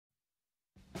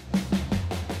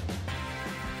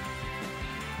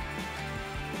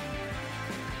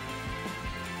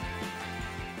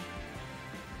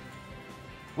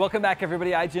Welcome back,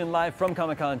 everybody. IGN Live from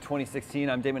Comic-Con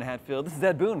 2016. I'm Damon Hatfield. This is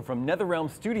Ed Boon from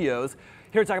NetherRealm Studios,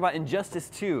 here to talk about Injustice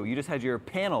 2. You just had your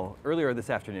panel earlier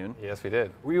this afternoon. Yes, we did.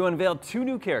 Where you unveiled two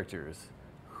new characters.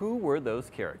 Who were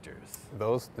those characters?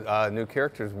 Those new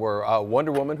characters were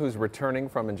Wonder Woman, who's returning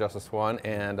from Injustice 1,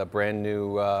 and a brand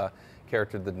new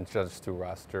character to the Injustice 2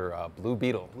 roster, Blue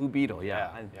Beetle. Blue Beetle,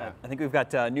 yeah. I think we've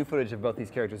got new footage of both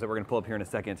these characters that we're going to pull up here in a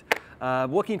second.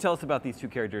 What can you tell us about these two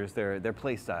characters, their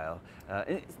play style?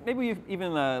 Maybe you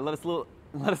even let us know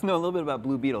a little bit about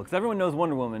Blue Beetle, because everyone knows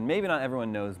Wonder Woman. Maybe not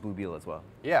everyone knows Blue Beetle as well.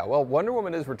 Yeah, well, Wonder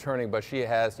Woman is returning, but she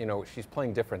has, she's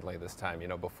playing differently this time.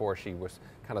 Before she was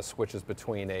kind of switches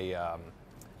between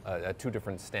two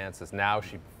different stances. Now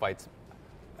she fights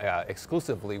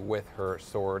exclusively with her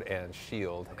sword and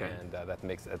shield, and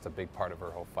that's a big part of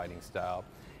her whole fighting style.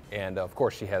 And of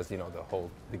course, she has the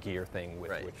gear thing,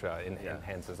 which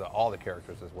enhances all the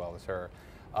characters as well as her.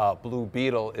 Blue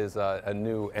Beetle is a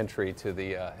new entry to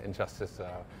the Injustice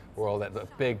world. That's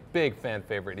a big fan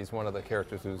favorite. He's one of the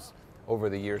characters who's over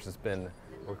the years has been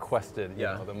requested,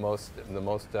 the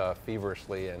most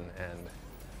feverishly, and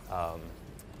a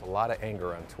lot of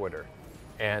anger on Twitter.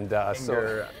 And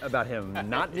so about him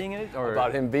not being in it, or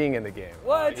about him being in the game?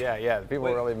 What? Yeah. People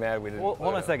are really mad we didn't. Hold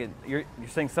on a second. You're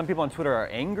saying some people on Twitter are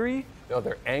angry? No,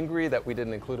 they're angry that we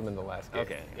didn't include him in the last game.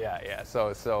 Okay. Yeah.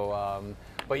 So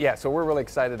we're really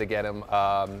excited to get him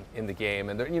in the game.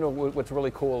 And what's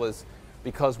really cool is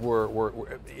because we're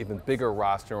even bigger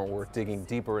roster and we're digging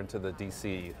deeper into the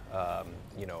DC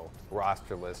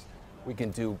roster list, we can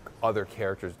do other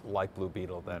characters like Blue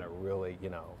Beetle that are really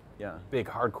big,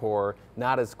 hardcore,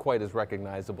 not quite as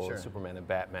recognizable as Superman and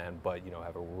Batman, but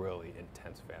have a really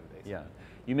intense fan base. Yeah,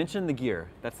 you mentioned the gear.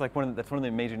 That's like one of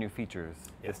the major new features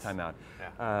this time out.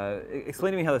 Yeah.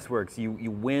 Explain to me how this works. You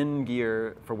win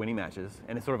gear for winning matches,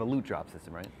 and it's sort of a loot drop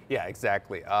system, right? Yeah,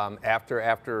 exactly.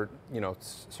 After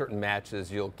certain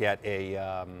matches, you'll get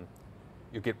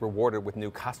rewarded with new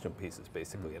costume pieces,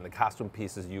 basically. And the costume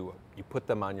pieces, you put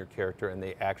them on your character, and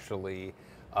they actually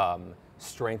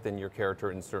strengthen your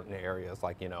character in certain areas,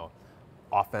 like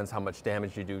offense, how much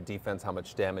damage you do; defense, how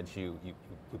much damage you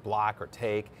block or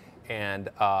take, and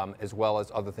as well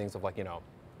as other things of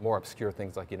more obscure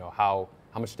things like how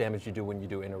much damage you do when you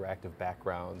do interactive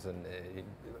backgrounds and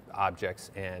objects,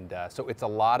 and so it's a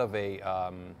lot of a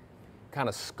kind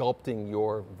of sculpting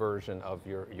your version of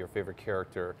your favorite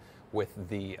character with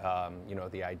the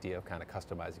the idea of kind of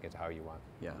customizing it to how you want.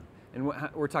 Yeah, and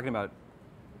we're talking about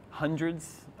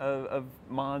hundreds of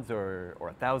mods or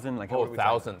 1,000? Like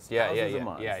thousands. Thousands of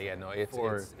mods. No,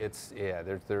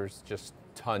 there's just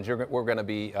tons. We're going to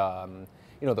be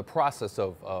the process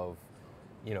of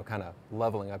kind of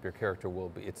leveling up your character will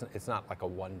be. It's not like a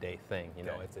one-day thing.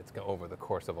 It's over the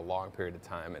course of a long period of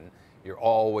time, and you're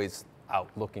always out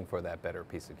looking for that better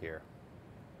piece of gear.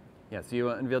 Yeah, so you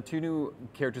unveiled two new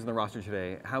characters in the roster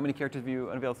today. How many characters have you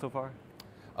unveiled so far?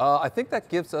 I think that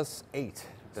gives us 8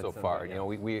 so far.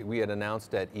 We had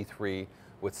announced at E3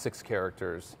 with 6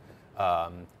 characters: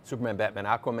 Superman, Batman,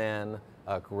 Aquaman,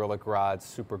 Gorilla Grodd,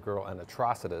 Supergirl, and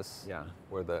Atrocitus. Yeah,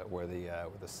 were the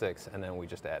 6, and then we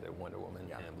just added Wonder Woman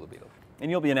and Blue Beetle. And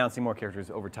you'll be announcing more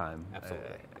characters over time.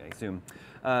 Absolutely, I assume.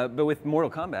 But with Mortal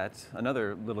Kombat,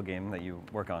 another little game that you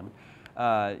work on,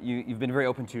 you've been very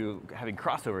open to having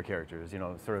crossover characters.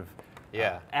 Sort of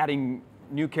adding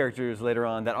new characters later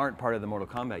on that aren't part of the Mortal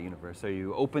Kombat universe. Are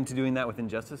you open to doing that with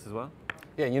Injustice as well?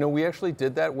 Yeah, we actually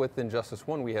did that with Injustice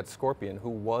 1. We had Scorpion, who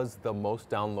was the most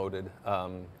downloaded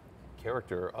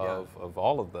character of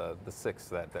all of the 6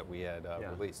 that we had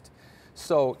released.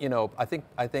 So, I think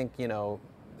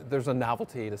there's a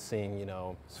novelty to seeing,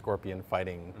 Scorpion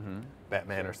fighting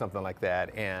Batman or something like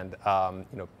that, and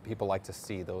people like to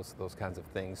see those kinds of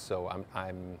things. So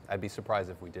I'd be surprised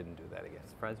if we didn't do that again.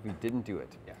 Surprised if we didn't do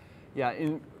it. Yeah. Yeah.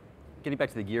 In getting back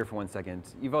to the gear for one second,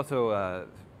 you've also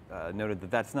noted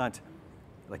that that's not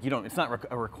like it's not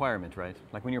a requirement, right?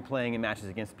 Like when you're playing in matches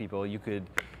against people, you could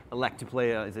elect to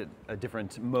play is it a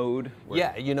different mode?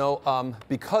 Yeah,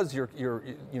 because you're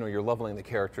leveling the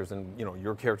characters and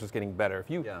your character's getting better.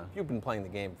 If you've been playing the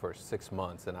game for 6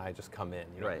 months and I just come in,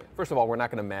 first of all, we're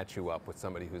not going to match you up with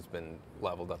somebody who's been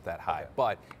leveled up that high.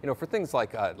 But for things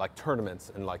like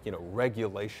tournaments and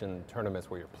regulation tournaments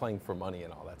where you're playing for money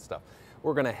and all that stuff,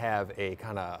 we're going to have a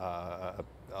kind of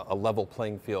a level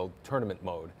playing field tournament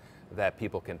mode that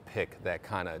people can pick that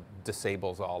kind of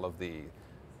disables all of the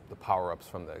power-ups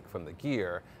from the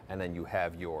gear, and then you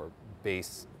have your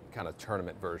base kind of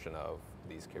tournament version of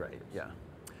these characters. Right,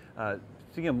 yeah.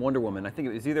 Speaking of Wonder Woman, I think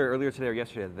it was either earlier today or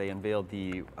yesterday that they unveiled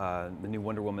the new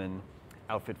Wonder Woman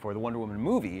outfit for the Wonder Woman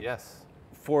movie. Yes.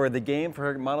 for the game, for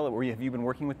her model, have you been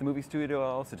working with the movie studio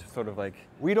also to sort of like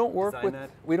we don't work with that?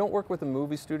 We don't work with the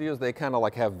movie studios. They kind of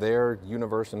like have their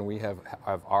universe and we have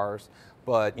ours.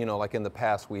 But you know, like in the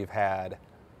past, we've had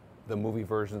the movie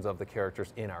versions of the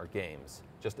characters in our games,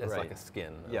 just as like a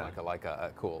skin, like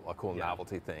a cool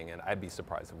novelty thing. And I'd be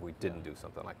surprised if we didn't do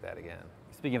something like that again.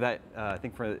 Speaking of that, I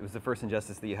think it was the first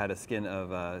Injustice that you had a skin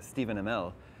of Stephen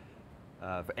Amell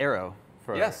for Arrow.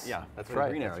 Yes, yeah, that's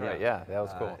right. Green Arrow, right. Yeah, that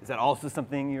was cool. Is that also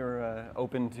something you're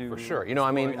open to? For sure. You know,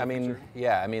 I mean,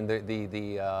 yeah. I mean,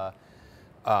 there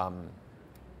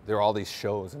are all these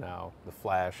shows now: The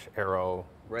Flash, Arrow,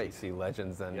 DC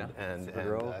Legends, and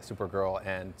Supergirl,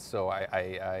 and so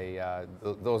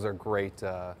those are great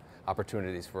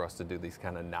opportunities for us to do these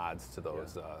kind of nods to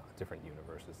those different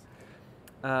universes.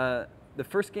 The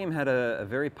first game had a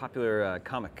very popular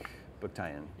comic book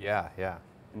tie-in. Yeah, yeah.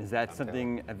 And is that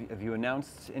something? Have you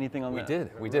announced anything on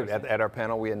that? We did. At our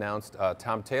panel, we announced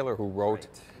Tom Taylor, who wrote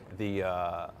the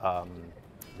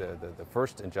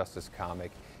first Injustice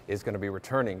comic, is going to be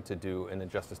returning to do an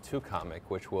Injustice 2 comic,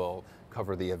 which will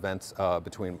cover the events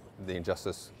between the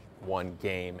Injustice 1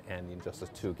 game and the Injustice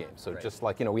 2 game. So just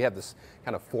like, you know, we have this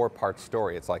kind of 4-part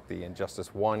story. It's like the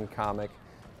Injustice 1 comic,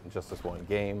 Injustice 1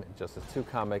 game, Injustice 2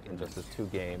 comic, Injustice 2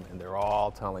 game, and they're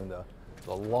all telling the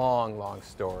long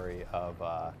story of,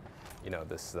 you know,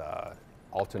 this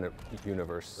alternate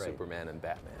universe Superman and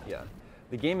Batman. Yeah.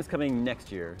 The game is coming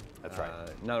next year. That's right.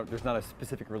 There's not a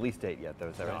specific release date yet, though,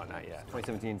 is that right? No, not yet.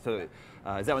 2017. So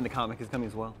is that when the comic is coming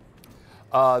as well?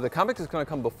 The comic is going to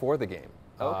come before the game.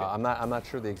 Okay. I'm not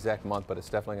sure the exact month, but it's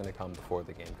definitely going to come before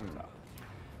the game comes out.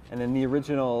 And then the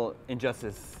original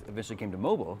Injustice eventually came to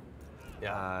mobile.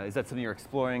 Yeah. Is that something you're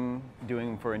exploring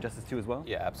doing for Injustice 2 as well?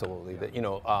 Yeah, absolutely. Yeah. You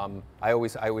know, I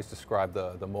always describe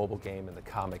the mobile game and the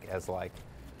comic as like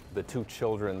the two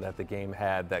children that the game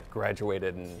had that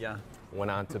graduated and went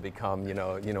on to become, you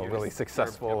know, really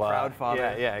successful. Your proud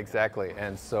father. Yeah, exactly.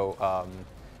 And so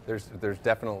there's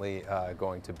definitely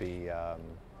going to be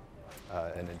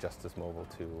an Injustice Mobile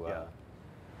 2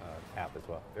 app as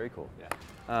well. Very cool.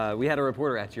 Yeah. We had a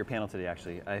reporter at your panel today,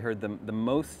 actually. I heard the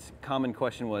most common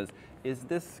question was, is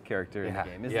this character in the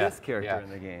game? Is this character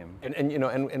in the game? And you know,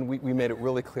 and we made it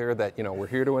really clear that, you know, we're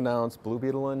here to announce Blue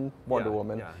Beetle and Wonder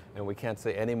Woman, and we can't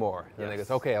say any more. And they goes,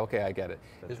 okay, I get it.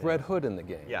 Is Red Hood in the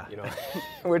game? Yeah. You know,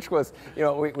 which was, you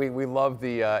know, we love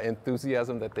the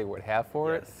enthusiasm that they would have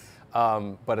for it.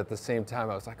 But at the same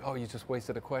time, I was like, oh, you just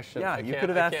wasted a question. Yeah, you could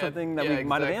have asked something that we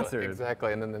might have answered.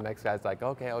 Exactly. And then the next guy's like,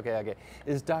 okay.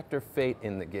 Is Dr. Fate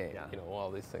in the game? You know,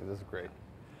 all these things. This is great.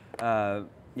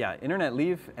 Yeah, internet,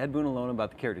 leave Ed Boon alone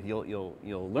about the characters. You'll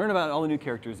learn about all the new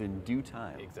characters in due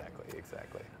time. Exactly.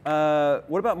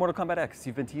 What about Mortal Kombat X?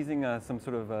 You've been teasing some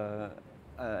sort of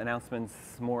announcements,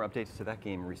 more updates to that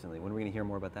game recently. When are we going to hear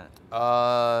more about that?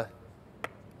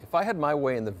 If I had my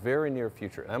way in the very near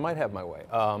future, and I might have my way,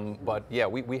 but yeah,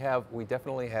 we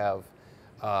definitely have.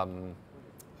 If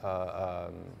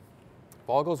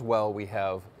all goes well, we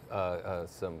have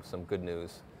some good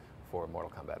news for Mortal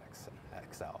Kombat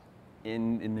XL.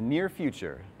 In the near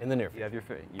future. In the near future.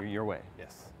 You have your way.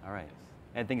 Yes. All right.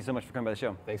 And thank you so much for coming by the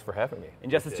show. Thanks for having me.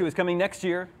 Injustice 2 is coming next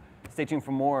year. Stay tuned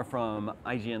for more from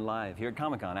IGN Live here at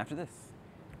Comic-Con after this.